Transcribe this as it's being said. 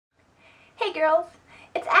Hey girls,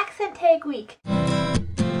 it's accent tag week.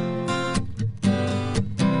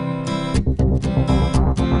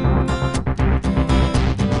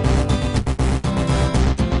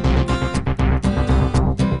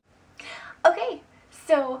 Okay,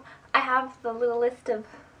 so I have the little list of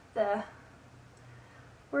the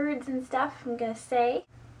words and stuff I'm gonna say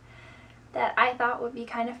that I thought would be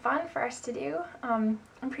kind of fun for us to do. I'm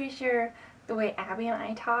pretty sure the way Abby and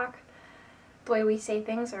I talk, the way we say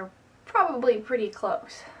things are probably pretty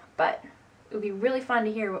close, but it would be really fun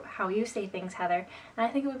to hear how you say things, Heather, and I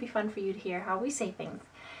think it would be fun for you to hear how we say things.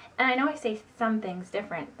 And I know I say some things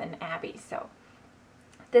different than Abby, so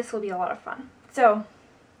this will be a lot of fun. So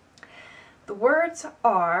the words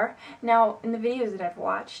are, now in the videos that I've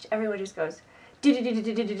watched, everyone just goes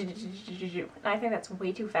do-do-do-do-do-do-do-do-do-do, and I think that's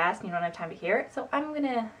way too fast and you don't have time to hear it, so I'm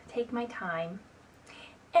gonna take my time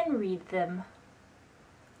and read them.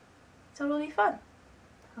 So it'll be fun.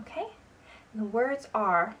 Okay? And the words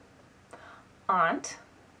are aunt,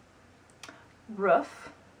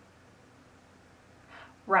 roof,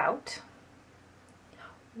 route,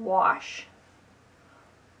 wash,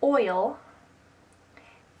 oil,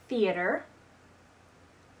 theater,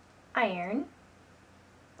 iron,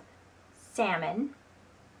 salmon,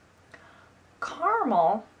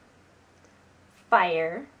 caramel,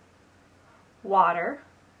 fire, water,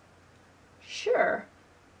 sure,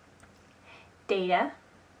 data,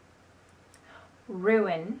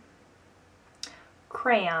 ruin,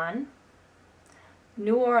 crayon,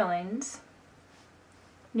 New Orleans,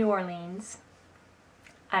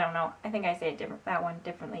 I don't know, I think I say it different, that one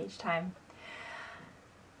differently each time,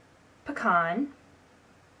 pecan,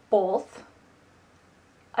 both,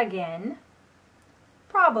 again,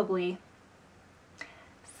 probably,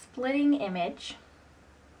 splitting image,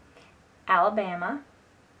 Alabama,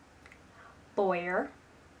 lawyer,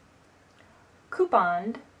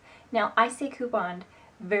 couponed. Now I say couponed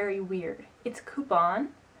very weird. It's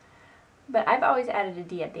coupon, but I've always added a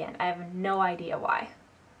D at the end. I have no idea why.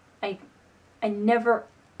 I never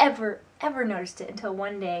ever noticed it until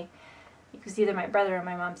one day, because either my brother or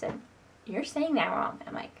my mom said, "You're saying that wrong."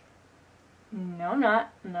 I'm like, "No, I'm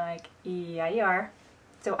not." And they're like, "Yeah, you are."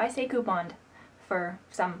 So I say couponed for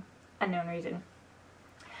some unknown reason.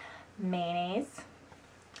 Mayonnaise,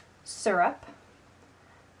 syrup,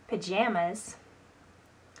 pajamas,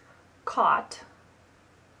 caught,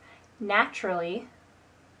 naturally,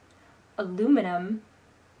 aluminum,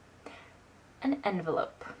 an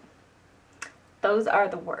envelope. Those are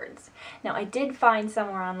the words. Now I did find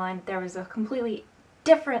somewhere online that there was a completely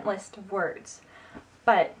different list of words,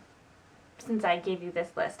 but since I gave you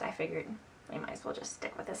this list, I figured we might as well just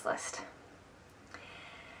stick with this list.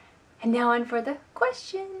 And now on for the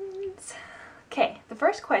questions. Okay, the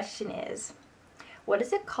first question is, what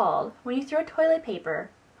is it called when you throw toilet paper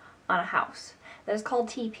on a house? That is called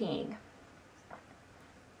TPing.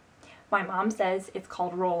 My mom says it's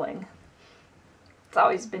called rolling. It's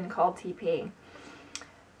always been called TPing.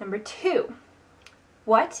 Number 2,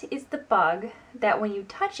 what is the bug that when you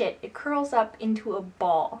touch it, it curls up into a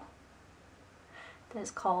ball? That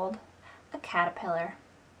is called a caterpillar.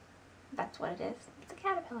 That's what it is. It's a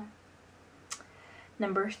caterpillar.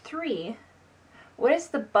 Number 3, what is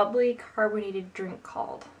the bubbly carbonated drink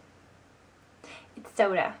called? It's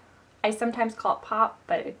soda. I sometimes call it pop,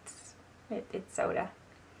 but it's soda.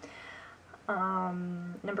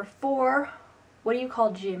 Number 4, what do you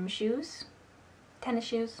call gym shoes? Tennis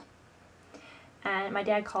shoes. And my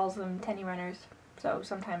dad calls them tenny runners, so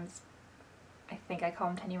sometimes I think I call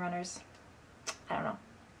them tenny runners. I don't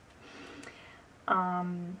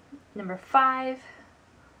know. Number 5,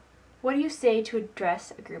 what do you say to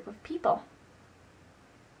address a group of people?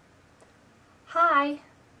 Hi.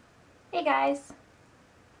 Hey guys.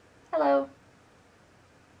 Hello.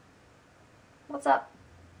 What's up?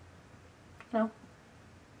 No.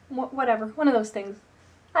 Whatever. One of those things.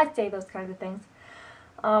 I'd say those kinds of things.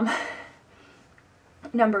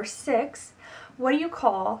 Number 6, what do you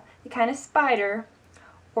call the kind of spider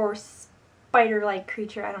or spider-like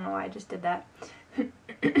creature, I don't know why I just did that,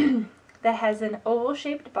 that has an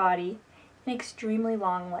oval-shaped body and extremely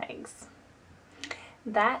long legs?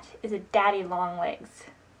 That is a daddy long legs.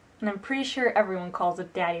 And I'm pretty sure everyone calls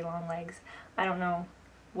it daddy long legs. I don't know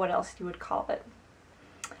what else you would call it.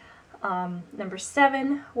 Number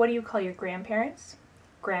 7, what do you call your grandparents?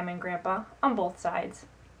 Grandma and grandpa on both sides.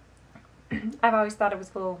 I've always thought it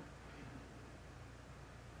was a little,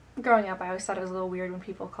 growing up I always thought it was a little weird when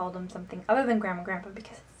people called them something other than grandma and grandpa,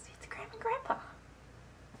 because it's grandma and grandpa.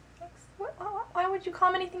 Why would you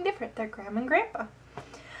call them anything different? They're grandma and grandpa.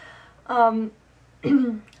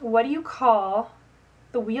 What do you call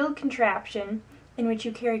the wheeled contraption in which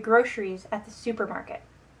you carry groceries at the supermarket.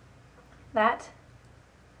 That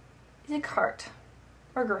is a cart,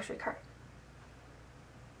 or grocery cart.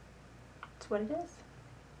 That's what it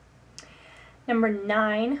is. Number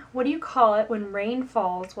 9, what do you call it when rain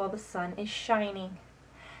falls while the sun is shining?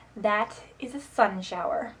 That is a sun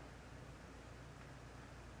shower.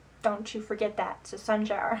 Don't you forget that, it's a sun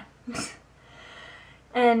shower.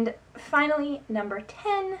 And finally, number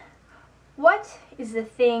 10, what is the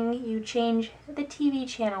thing you change the TV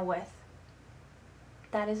channel with?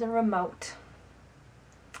 That is a remote.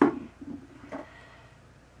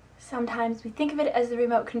 Sometimes we think of it as the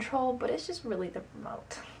remote control, but it's just really the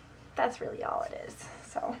remote. That's really all it is.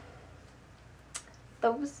 So,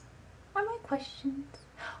 those are my questions.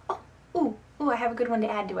 Oh, I have a good one to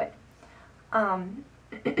add to it.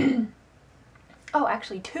 Oh,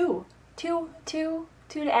 actually two to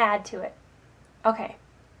add to it. Okay.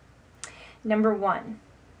 Number 1.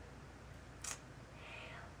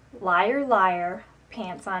 Liar, liar,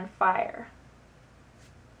 pants on fire.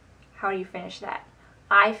 How do you finish that?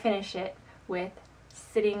 I finish it with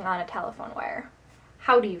sitting on a telephone wire.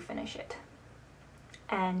 How do you finish it?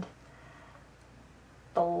 And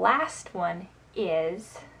the last one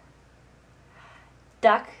is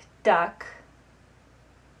duck, duck,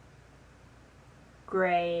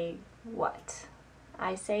 gray what?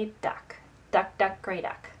 I say duck. Duck, duck, gray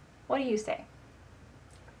duck. What do you say?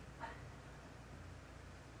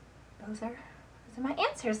 Those are my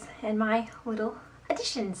answers and my little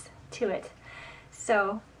additions to it.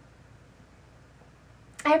 So,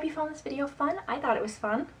 I hope you found this video fun. I thought it was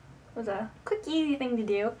fun. It was a quick, easy thing to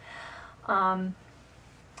do. I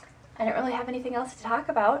don't really have anything else to talk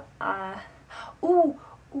about. Ooh,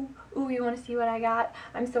 you want to see what I got?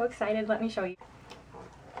 I'm so excited. Let me show you.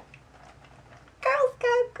 Girl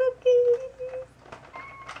Scout cookies!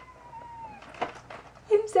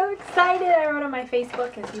 I'm so excited. I wrote on my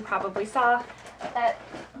Facebook, as you probably saw, that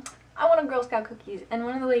I wanted Girl Scout cookies, and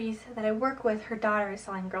one of the ladies that I work with, her daughter is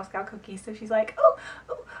selling Girl Scout cookies, so she's like, oh,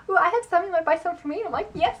 I have some, you want to buy some for me? And I'm like,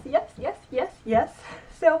 yes.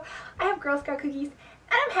 So I have Girl Scout cookies,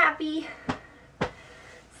 and I'm happy.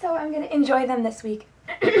 So I'm going to enjoy them this week.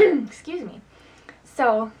 Excuse me.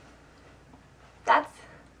 So that's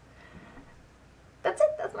it.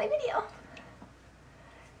 That's my video.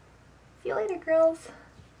 See you later, girls.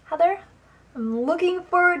 Heather, I'm looking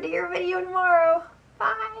forward to your video tomorrow.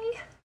 Bye.